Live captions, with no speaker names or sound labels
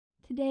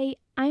Today,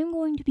 I'm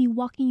going to be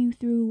walking you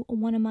through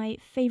one of my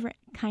favorite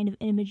kind of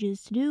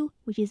images to do,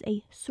 which is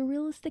a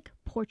surrealistic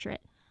portrait.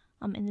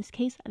 In this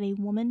case, of a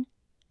woman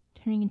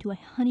turning into a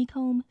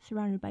honeycomb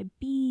surrounded by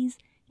bees.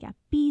 You got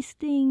bee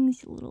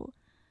stings, little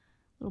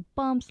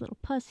bumps, little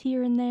pus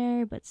here and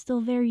there, but still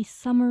very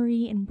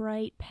summery and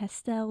bright,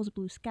 pastels,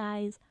 blue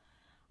skies.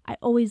 I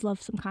always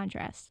love some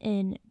contrast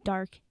in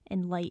dark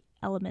and light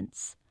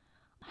elements.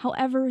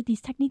 However,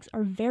 these techniques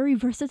are very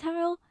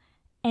versatile,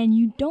 and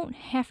you don't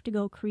have to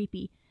go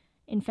creepy.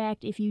 In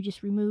fact, if you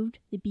just removed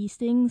the bee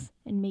stings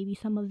and maybe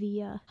some of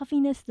the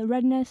puffiness, the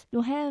redness,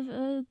 you'll have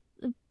a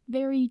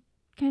very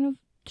kind of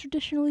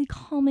traditionally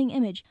calming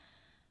image.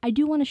 I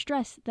do want to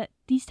stress that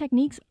these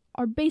techniques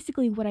are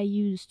basically what I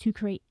use to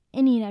create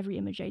any and every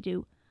image I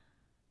do.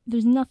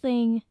 There's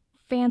nothing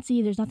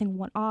fancy, there's nothing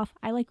one-off.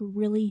 I like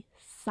really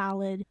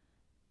solid,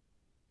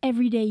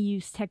 everyday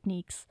use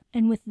techniques.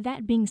 And with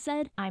that being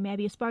said, I'm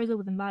Abby Esparza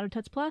with Envato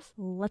Tuts Plus.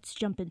 Let's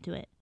jump into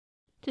it.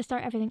 To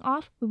start everything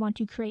off, we want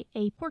to create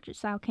a portrait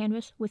style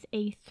canvas with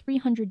a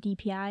 300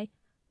 dpi.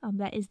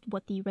 That is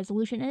what the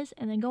resolution is,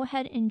 and then go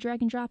ahead and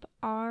drag and drop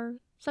our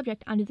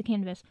subject onto the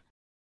canvas.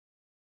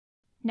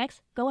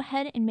 Next, go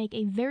ahead and make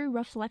a very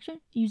rough selection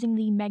using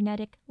the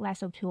magnetic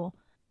lasso tool.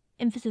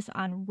 Emphasis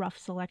on rough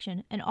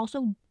selection, and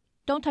also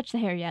don't touch the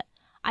hair yet.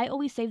 I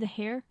always save the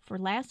hair for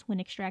last when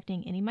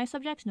extracting any of my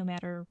subjects, no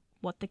matter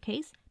what the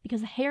case,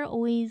 because the hair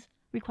always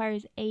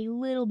requires a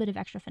little bit of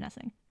extra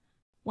finessing.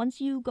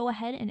 Once you go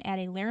ahead and add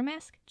a layer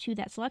mask to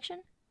that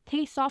selection,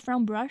 take a soft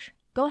round brush,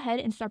 go ahead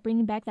and start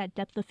bringing back that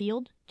depth of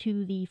field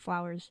to the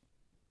flowers.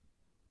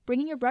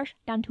 Bringing your brush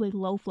down to a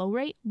low flow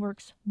rate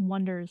works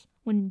wonders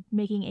when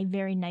making a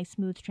very nice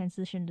smooth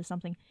transition to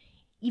something.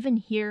 Even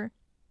here,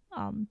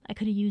 I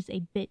could have used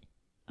a bit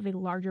of a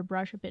larger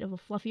brush, a bit of a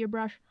fluffier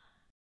brush.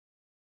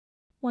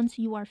 Once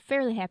you are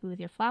fairly happy with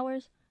your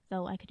flowers,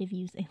 though I could have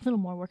used a little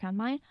more work on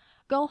mine,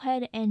 go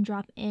ahead and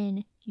drop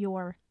in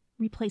your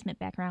replacement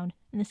background,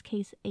 in this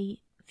case a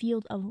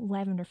field of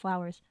lavender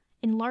flowers.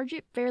 Enlarge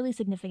it fairly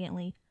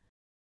significantly.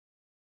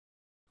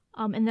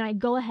 And then I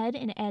go ahead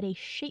and add a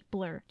shape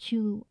blur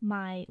to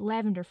my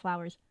lavender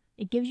flowers.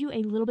 It gives you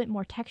a little bit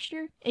more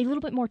texture, a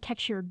little bit more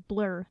textured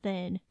blur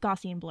than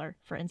Gaussian blur,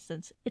 for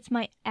instance. It's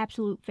my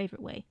absolute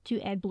favorite way to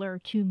add blur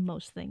to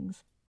most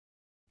things.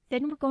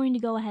 Then we're going to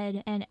go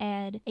ahead and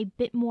add a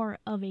bit more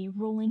of a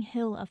rolling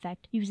hill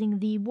effect using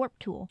the warp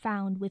tool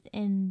found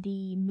within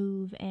the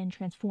move and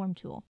transform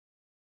tool.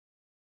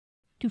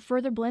 To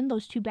further blend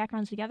those two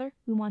backgrounds together,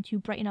 we want to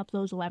brighten up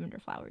those lavender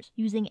flowers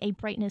using a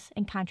brightness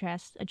and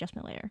contrast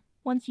adjustment layer.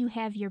 Once you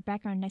have your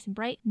background nice and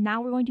bright,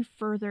 now we're going to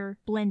further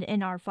blend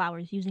in our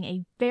flowers using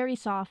a very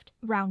soft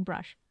round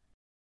brush.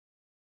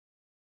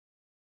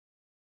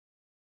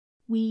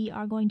 We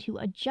are going to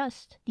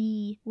adjust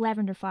the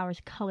lavender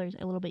flowers' colors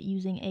a little bit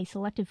using a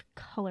selective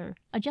color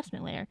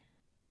adjustment layer.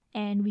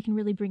 And we can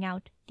really bring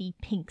out the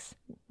pinks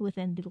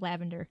within the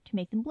lavender to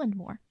make them blend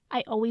more.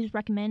 I always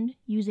recommend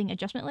using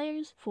adjustment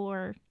layers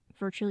for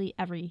virtually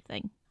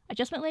everything.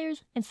 Adjustment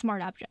layers and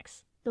smart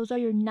objects. Those are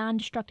your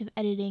non-destructive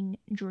editing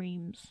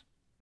dreams.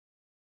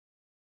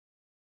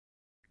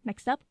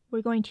 Next up,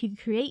 we're going to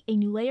create a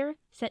new layer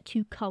set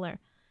to color,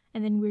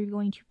 and then we're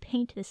going to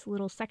paint this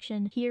little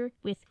section here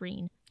with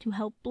green to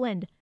help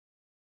blend.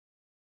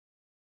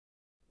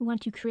 We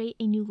want to create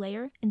a new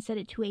layer and set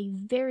it to a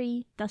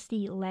very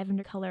dusty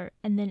lavender color,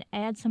 and then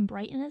add some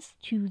brightness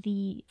to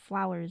the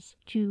flowers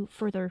to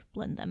further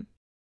blend them.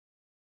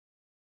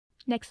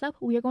 Next up,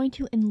 we are going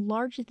to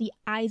enlarge the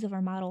eyes of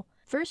our model.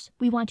 First,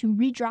 we want to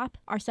redrop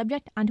our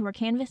subject onto our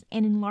canvas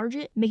and enlarge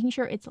it, making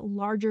sure it's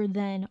larger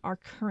than our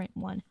current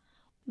one.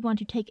 We want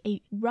to take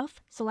a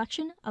rough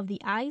selection of the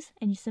eyes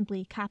and just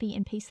simply copy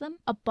and paste them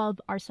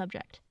above our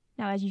subject.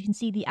 Now, as you can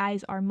see, the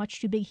eyes are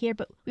much too big here,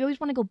 but we always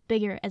want to go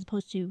bigger as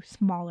opposed to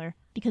smaller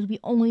because we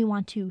only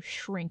want to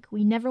shrink.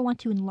 We never want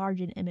to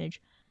enlarge an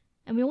image.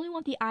 And we only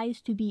want the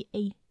eyes to be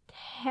a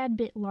tad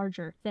bit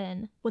larger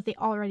than what they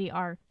already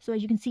are. So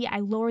as you can see, I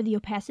lower the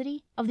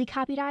opacity of the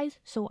copied eyes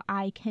so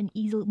I can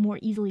more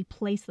easily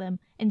place them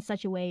in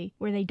such a way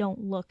where they don't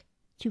look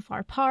too far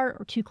apart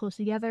or too close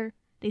together.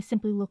 They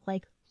simply look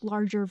like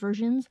larger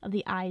versions of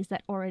the eyes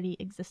that already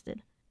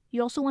existed.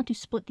 You also want to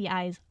split the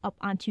eyes up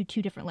onto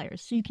two different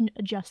layers so you can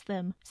adjust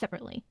them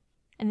separately.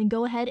 And then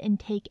go ahead and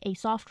take a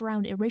soft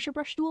round eraser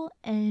brush tool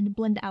and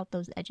blend out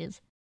those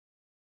edges.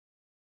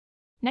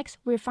 Next,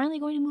 we're finally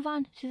going to move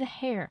on to the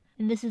hair,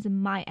 and this is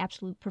my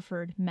absolute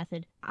preferred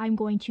method. I'm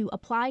going to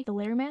apply the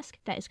layer mask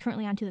that is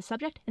currently onto the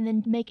subject and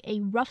then make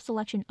a rough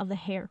selection of the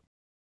hair.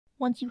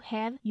 Once you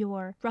have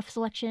your rough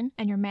selection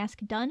and your mask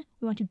done,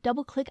 we want to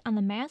double click on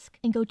the mask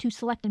and go to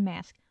select and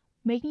mask,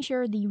 making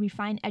sure the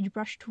refine edge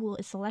brush tool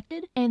is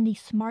selected and the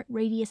smart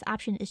radius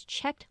option is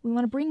checked. We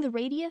want to bring the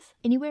radius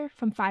anywhere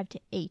from 5 to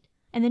 8.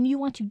 And then you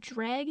want to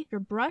drag your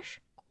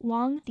brush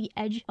along the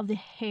edge of the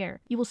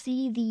hair. You will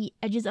see the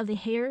edges of the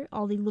hair,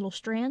 all the little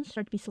strands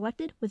start to be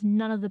selected with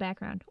none of the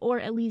background, or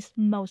at least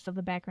most of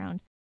the background.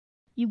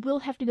 You will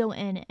have to go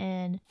in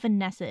and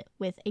finesse it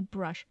with a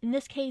brush. In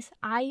this case,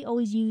 I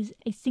always use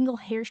a single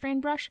hair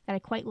strand brush that I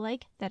quite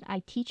like, that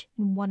I teach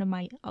in one of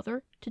my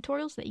other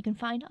tutorials that you can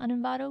find on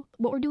Envato.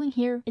 What we're doing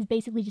here is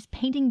basically just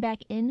painting back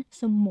in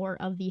some more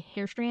of the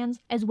hair strands,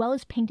 as well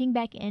as painting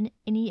back in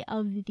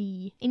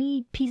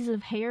any pieces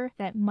of hair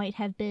that might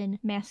have been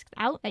masked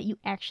out that you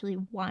actually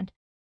want.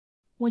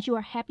 Once you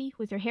are happy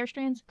with your hair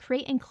strands,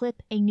 create and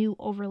clip a new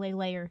overlay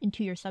layer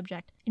into your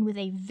subject. And with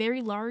a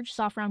very large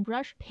soft round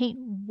brush, paint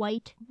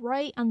white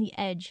right on the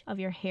edge of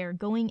your hair,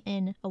 going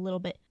in a little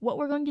bit. What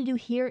we're going to do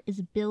here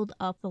is build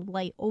up the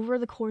light over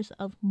the course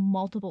of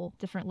multiple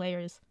different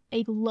layers.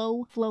 A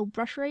low flow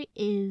brush rate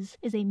is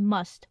a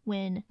must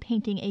when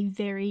painting a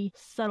very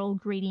subtle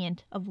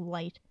gradient of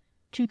light.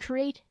 To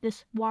create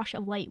this wash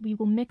of light, we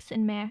will mix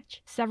and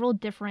match several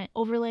different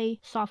overlay,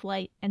 soft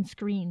light, and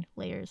screen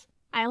layers.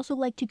 I also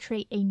like to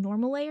create a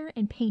normal layer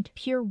and paint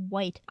pure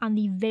white on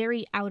the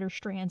very outer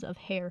strands of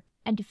hair.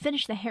 And to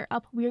finish the hair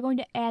up, we are going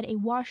to add a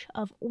wash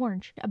of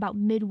orange about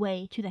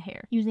midway to the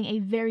hair, using a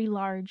very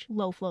large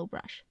low flow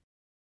brush.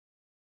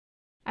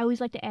 I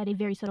always like to add a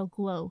very subtle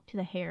glow to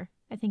the hair.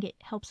 I think it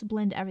helps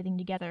blend everything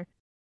together.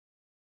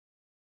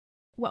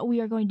 What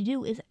we are going to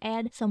do is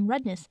add some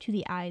redness to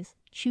the eyes.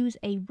 Choose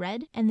a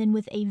red, and then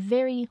with a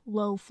very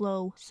low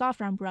flow soft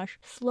round brush,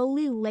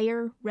 slowly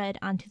layer red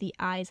onto the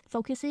eyes,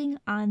 focusing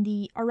on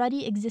the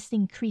already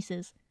existing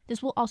creases.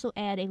 This will also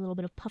add a little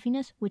bit of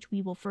puffiness, which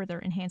we will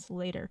further enhance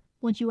later.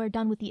 Once you are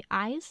done with the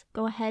eyes,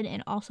 go ahead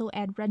and also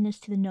add redness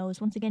to the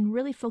nose. Once again,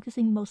 really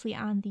focusing mostly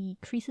on the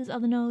creases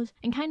of the nose,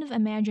 and kind of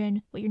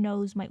imagine what your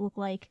nose might look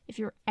like if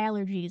your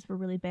allergies were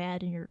really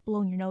bad and you're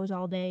blowing your nose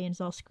all day and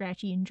it's all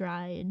scratchy and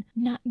dry and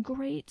not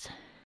great.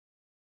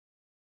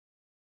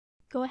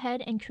 Go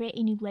ahead and create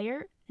a new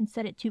layer and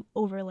set it to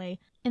overlay.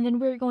 And then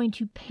we're going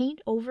to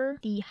paint over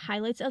the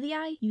highlights of the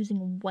eye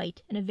using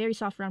white and a very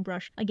soft round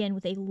brush, again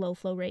with a low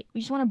flow rate.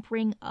 We just want to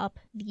bring up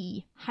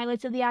the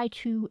highlights of the eye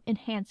to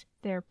enhance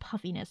their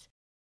puffiness.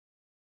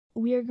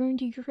 We are going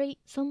to create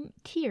some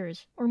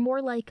tears, or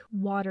more like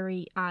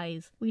watery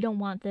eyes. We don't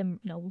want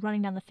them,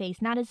 running down the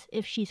face. Not as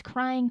if she's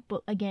crying,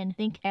 but again,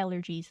 think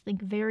allergies.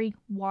 Think very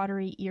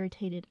watery,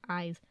 irritated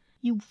eyes.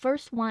 You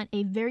first want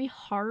a very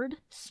hard,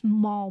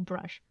 small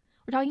brush.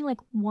 We're talking like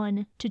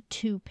 1 to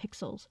 2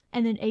 pixels,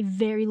 and then a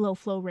very low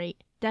flow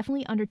rate,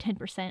 definitely under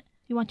 10%.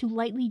 You want to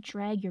lightly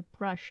drag your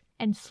brush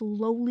and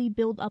slowly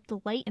build up the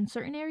light in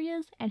certain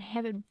areas and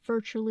have it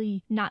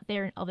virtually not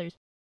there in others.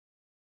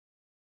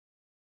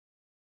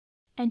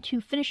 And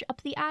to finish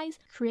up the eyes,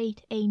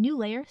 create a new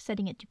layer,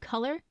 setting it to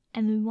color,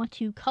 and then we want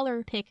to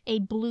color pick a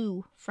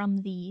blue from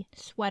the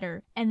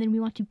sweater, and then we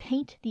want to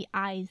paint the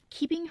eyes,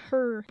 keeping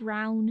her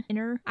brown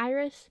inner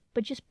iris,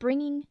 but just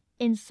bringing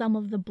in some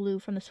of the blue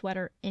from the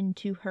sweater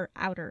into her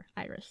outer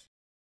iris.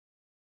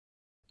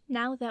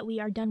 Now that we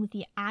are done with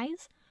the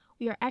eyes,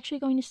 we are actually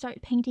going to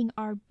start painting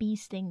our bee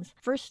stings.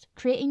 First,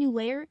 create a new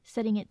layer,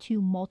 setting it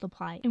to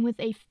multiply, and with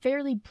a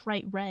fairly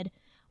bright red,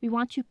 we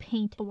want to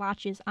paint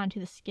blotches onto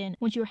the skin.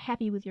 Once you're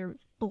happy with your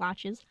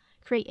blotches,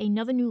 create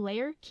another new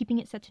layer, keeping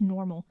it set to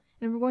normal.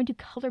 And we're going to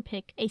color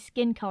pick a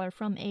skin color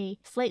from a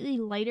slightly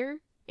lighter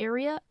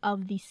area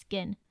of the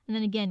skin. And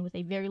then again, with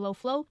a very low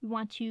flow, we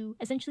want to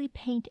essentially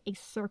paint a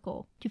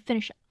circle. To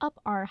finish up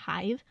our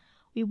hive,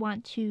 we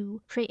want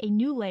to create a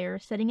new layer,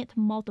 setting it to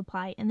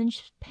multiply, and then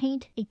just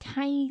paint a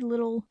tiny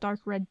little dark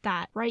red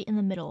dot right in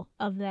the middle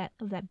of that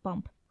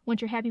bump. Once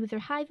you're happy with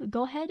your hive,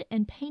 go ahead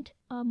and paint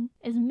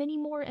as many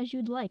more as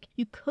you'd like.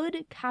 You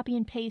could copy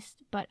and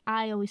paste, but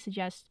I always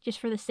suggest, just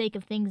for the sake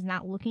of things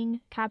not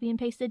looking copy and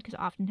pasted, because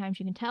oftentimes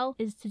you can tell,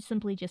 is to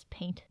simply just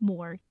paint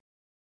more.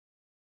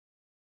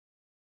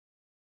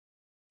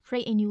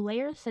 Create a new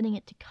layer, setting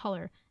it to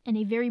color, and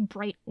a very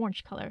bright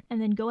orange color,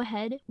 and then go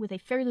ahead with a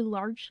fairly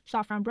large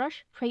soft round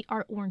brush, create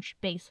our orange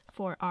base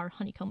for our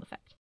honeycomb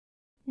effect.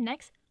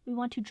 Next, we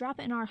want to drop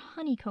in our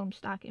honeycomb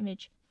stock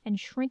image and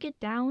shrink it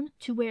down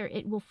to where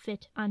it will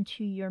fit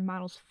onto your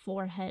model's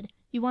forehead.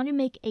 You want to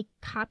make a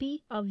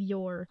copy of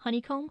your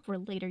honeycomb for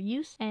later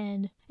use,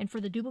 and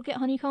for the duplicate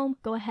honeycomb,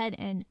 go ahead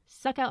and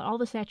suck out all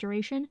the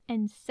saturation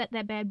and set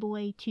that bad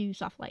boy to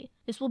soft light.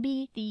 This will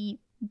be the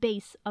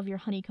base of your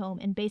honeycomb,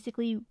 and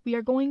basically we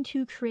are going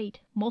to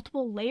create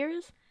multiple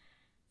layers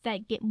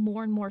that get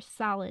more and more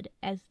solid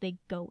as they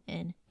go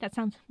in. That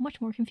sounds much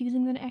more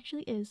confusing than it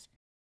actually is.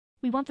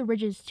 We want the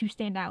ridges to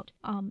stand out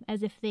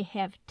as if they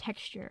have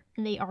texture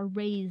and they are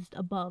raised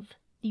above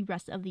the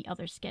rest of the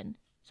other skin.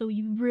 So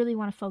you really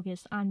want to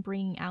focus on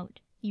bringing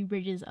out the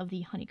ridges of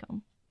the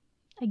honeycomb.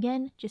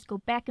 Again, just go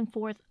back and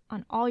forth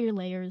on all your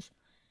layers.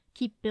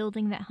 Keep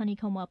building that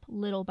honeycomb up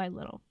little by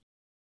little.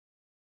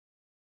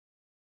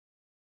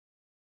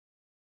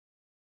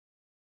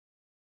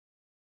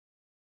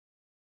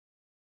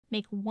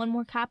 Make one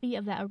more copy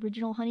of that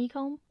original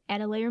honeycomb, add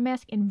a layer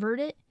mask, invert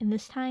it, and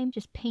this time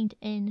just paint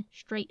in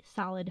straight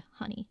solid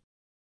honey.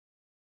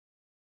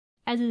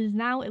 As it is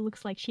now, it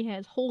looks like she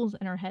has holes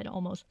in her head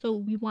almost. So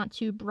we want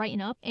to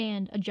brighten up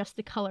and adjust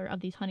the color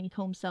of these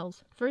honeycomb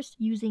cells. First,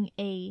 using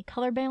a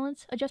color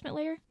balance adjustment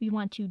layer, we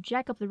want to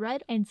jack up the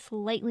red and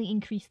slightly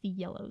increase the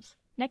yellows.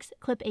 Next,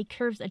 clip a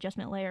curves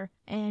adjustment layer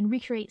and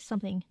recreate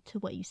something to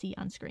what you see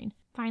on screen.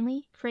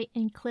 Finally, create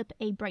and clip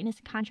a brightness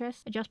and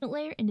contrast adjustment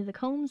layer into the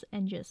combs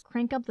and just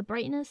crank up the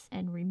brightness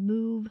and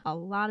remove a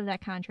lot of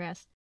that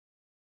contrast.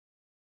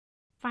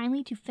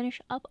 Finally, to finish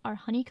up our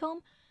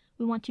honeycomb,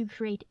 we want to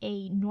create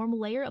a normal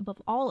layer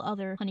above all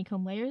other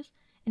honeycomb layers.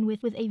 And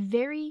with a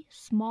very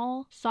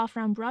small, soft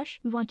round brush,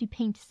 we want to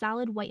paint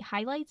solid white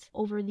highlights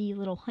over the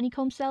little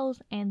honeycomb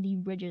cells and the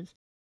ridges.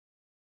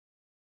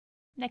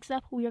 Next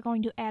up, we are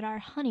going to add our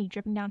honey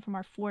dripping down from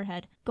our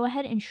forehead. Go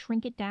ahead and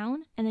shrink it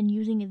down, and then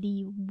using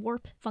the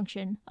warp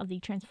function of the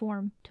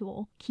transform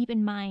tool, keep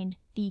in mind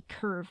the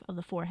curve of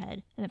the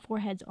forehead, and the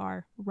foreheads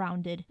are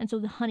rounded, and so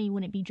the honey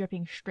wouldn't be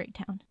dripping straight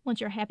down.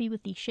 Once you're happy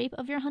with the shape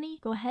of your honey,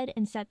 go ahead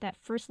and set that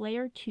first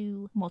layer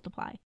to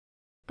multiply.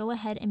 Go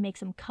ahead and make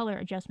some color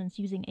adjustments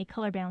using a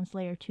color balance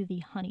layer to the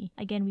honey.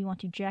 Again, we want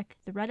to jack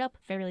the red up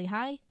fairly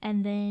high,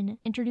 and then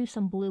introduce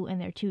some blue in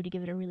there too to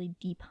give it a really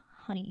deep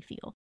honey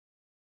feel.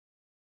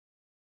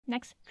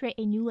 Next, create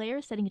a new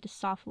layer, setting it to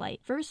soft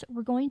light. First,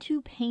 we're going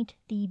to paint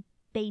the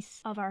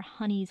base of our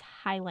honey's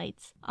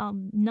highlights.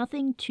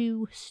 Nothing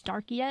too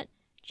stark yet.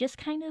 Just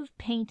kind of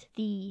paint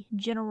the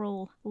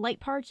general light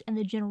parts and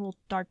the general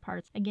dark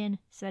parts. Again,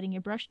 setting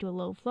your brush to a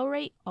low flow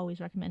rate, always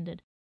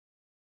recommended.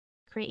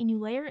 Create a new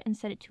layer and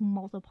set it to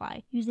multiply,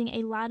 using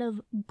a lot of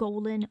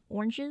golden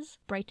oranges,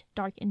 bright,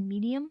 dark, and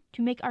medium.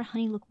 To make our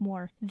honey look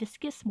more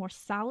viscous, more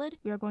solid,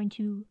 we are going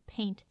to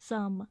paint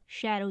some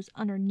shadows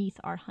underneath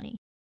our honey.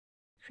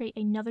 Create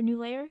another new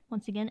layer,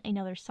 once again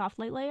another soft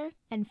light layer,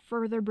 and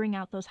further bring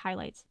out those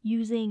highlights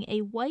using a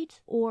white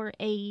or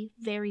a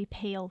very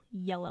pale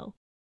yellow.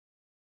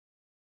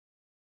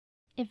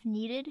 If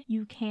needed,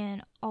 you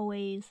can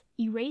always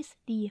erase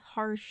the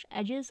harsh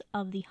edges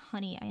of the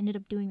honey. I ended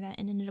up doing that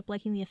and ended up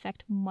liking the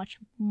effect much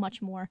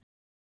more.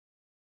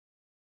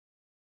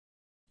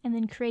 And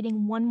then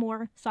creating one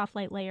more soft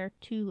light layer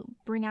to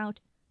bring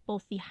out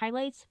both the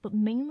highlights, but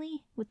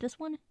mainly with this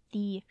one,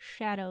 the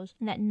shadows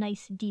and that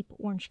nice deep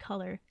orange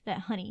color that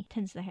honey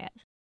tends to have.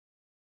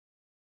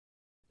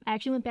 I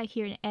actually went back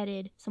here and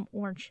added some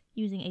orange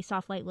using a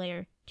soft light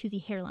layer to the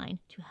hairline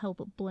to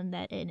help blend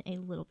that in a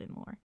little bit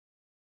more.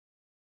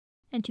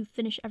 And to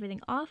finish everything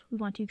off, we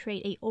want to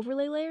create an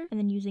overlay layer, and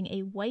then using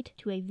a white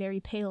to a very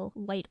pale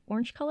light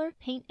orange color,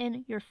 paint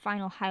in your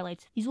final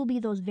highlights. These will be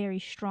those very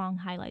strong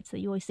highlights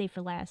that you always save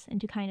for last,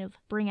 and to kind of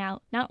bring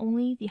out not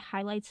only the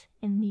highlights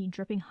in the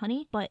dripping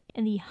honey, but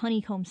in the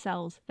honeycomb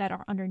cells that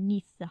are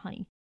underneath the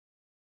honey.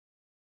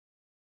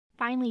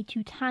 Finally,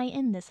 to tie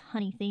in this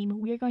honey theme,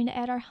 we are going to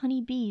add our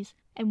honey bees,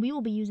 and we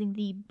will be using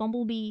the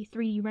Bumblebee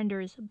 3D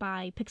renders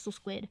by Pixel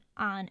Squid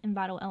on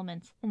Envato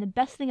Elements. And the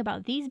best thing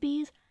about these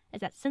bees is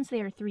that since they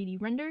are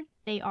 3D rendered,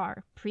 they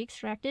are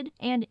pre-extracted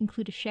and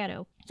include a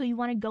shadow. So you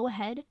want to go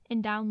ahead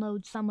and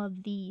download some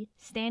of the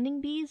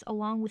standing bees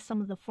along with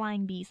some of the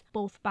flying bees,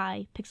 both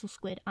by Pixel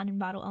Squid on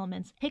Envato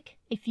Elements. Pick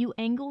a few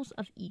angles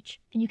of each,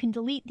 and you can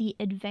delete the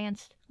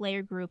advanced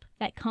layer group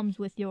that comes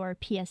with your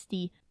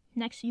PSD.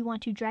 Next, you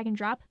want to drag and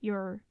drop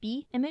your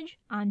bee image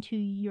onto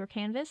your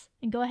canvas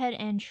and go ahead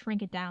and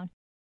shrink it down.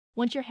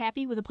 Once you're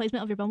happy with the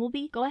placement of your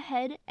bumblebee, go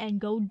ahead and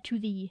go to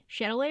the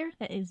shadow layer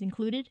that is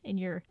included in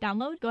your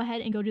download. Go ahead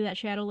and go to that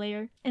shadow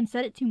layer and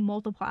set it to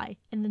multiply,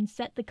 and then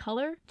set the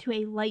color to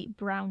a light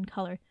brown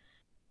color.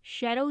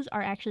 Shadows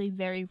are actually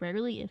very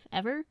rarely, if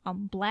ever,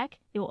 black.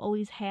 They will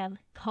always have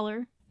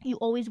color. You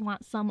always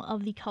want some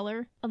of the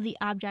color of the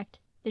object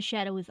the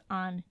shadow is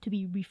on to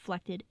be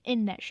reflected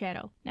in that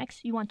shadow.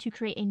 Next, you want to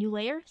create a new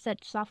layer,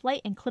 set soft light,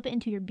 and clip it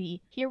into your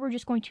bee. Here we're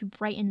just going to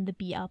brighten the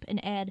bee up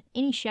and add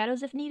any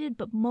shadows if needed,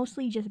 but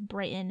mostly just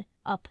brighten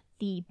up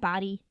the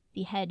body,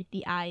 the head,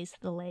 the eyes,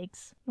 the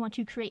legs. You want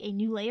to create a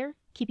new layer,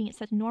 keeping it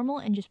set to normal,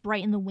 and just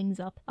brighten the wings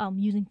up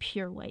using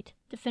pure white.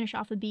 To finish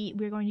off the bee,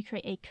 we're going to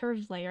create a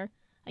curves layer,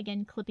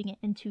 again clipping it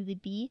into the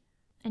bee,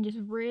 and just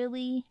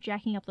really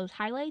jacking up those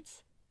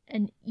highlights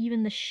and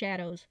even the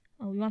shadows.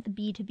 We want the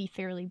bee to be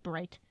fairly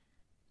bright.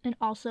 And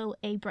also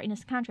a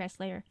brightness contrast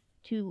layer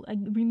to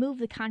remove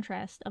the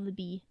contrast of the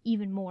bee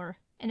even more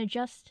and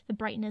adjust the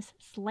brightness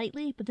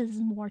slightly, but this is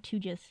more to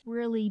just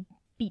really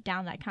beat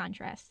down that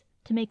contrast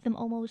to make them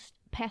almost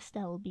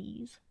pastel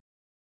bees.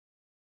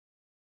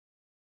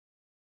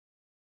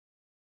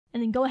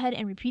 And then go ahead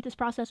and repeat this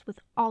process with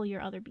all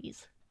your other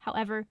bees.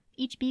 However,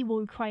 each bee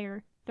will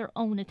require their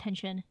own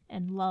attention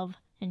and love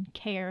and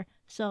care,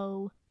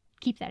 so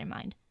keep that in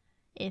mind.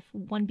 If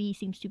one bee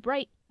seems too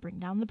bright, bring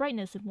down the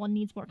brightness. If one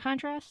needs more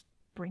contrast,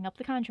 bring up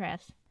the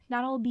contrast.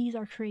 Not all bees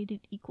are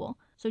created equal,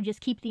 so just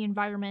keep the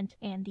environment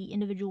and the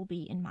individual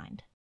bee in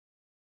mind.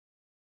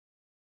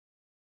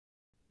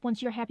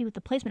 Once you're happy with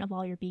the placement of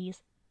all your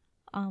bees,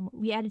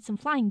 we added some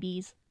flying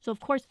bees. So of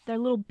course their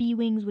little bee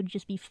wings would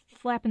just be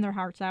flapping their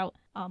hearts out.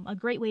 A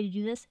great way to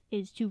do this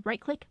is to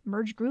right click,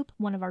 merge group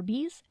one of our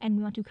bees, and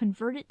we want to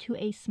convert it to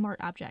a smart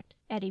object.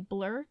 Add a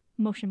blur,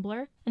 motion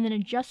blur, and then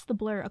adjust the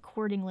blur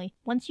accordingly.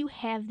 Once you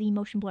have the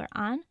motion blur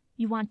on,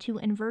 you want to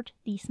invert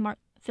the Smart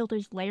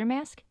Filter's layer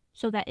mask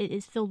so that it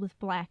is filled with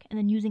black, and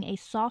then using a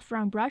soft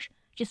round brush,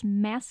 just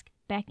mask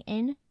back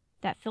in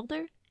that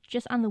filter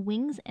just on the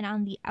wings and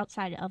on the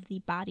outside of the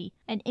body,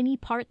 and any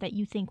part that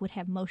you think would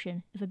have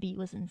motion if a bee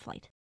was in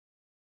flight.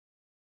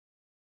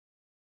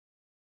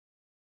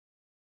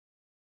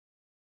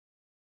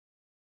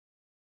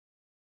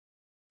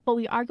 But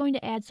we are going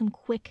to add some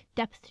quick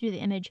depth to the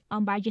image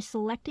by just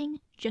selecting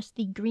just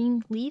the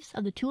green leaves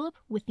of the tulip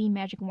with the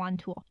magic wand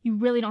tool. You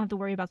really don't have to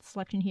worry about the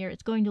selection here.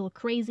 It's going to look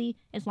crazy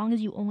as long as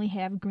you only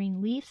have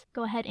green leaves.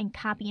 Go ahead and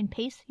copy and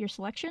paste your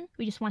selection.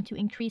 We just want to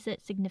increase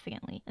it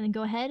significantly. And then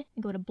go ahead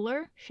and go to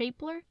blur, shape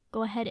blur.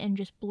 Go ahead and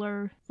just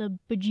blur the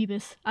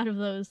bejeebus out of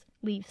those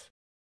leaves.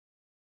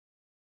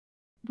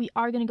 We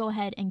are going to go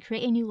ahead and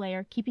create a new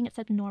layer, keeping it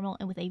set to normal,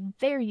 and with a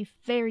very,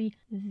 very,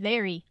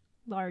 very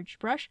large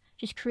brush,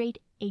 just create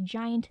a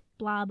giant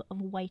blob of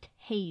white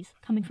haze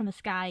coming from the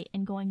sky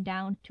and going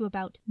down to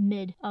about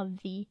mid of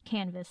the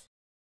canvas.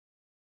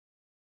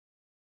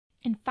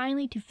 And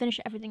finally, to finish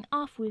everything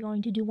off, we're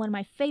going to do one of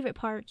my favorite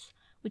parts,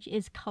 which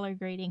is color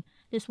grading.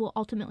 This will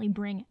ultimately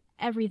bring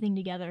everything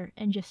together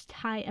and just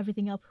tie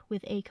everything up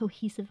with a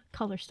cohesive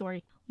color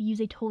story. We use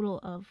a total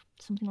of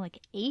something like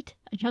 8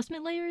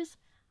 adjustment layers.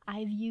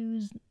 I've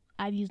used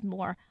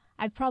more.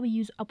 I've probably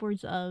used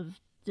upwards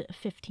of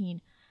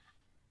 15.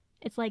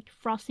 It's like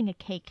frosting a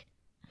cake.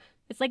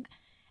 It's like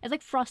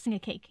frosting a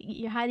cake.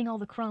 You're hiding all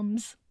the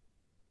crumbs,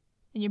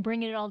 and you're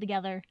bringing it all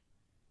together.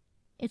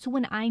 It's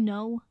when I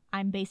know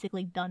I'm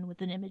basically done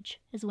with an image,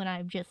 is when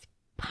I'm just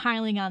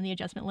piling on the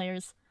adjustment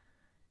layers.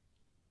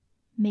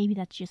 Maybe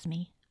that's just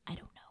me. I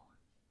don't know.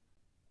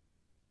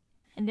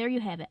 And there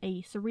you have it,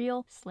 a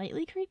surreal,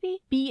 slightly creepy,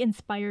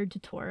 bee-inspired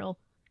tutorial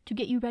to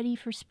get you ready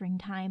for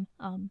springtime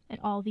and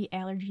all the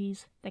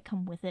allergies that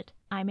come with it.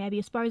 I'm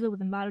Abby Esparza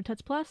with Envato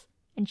Tuts Plus,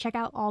 and check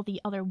out all the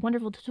other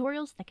wonderful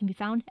tutorials that can be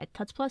found at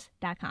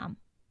tutsplus.com.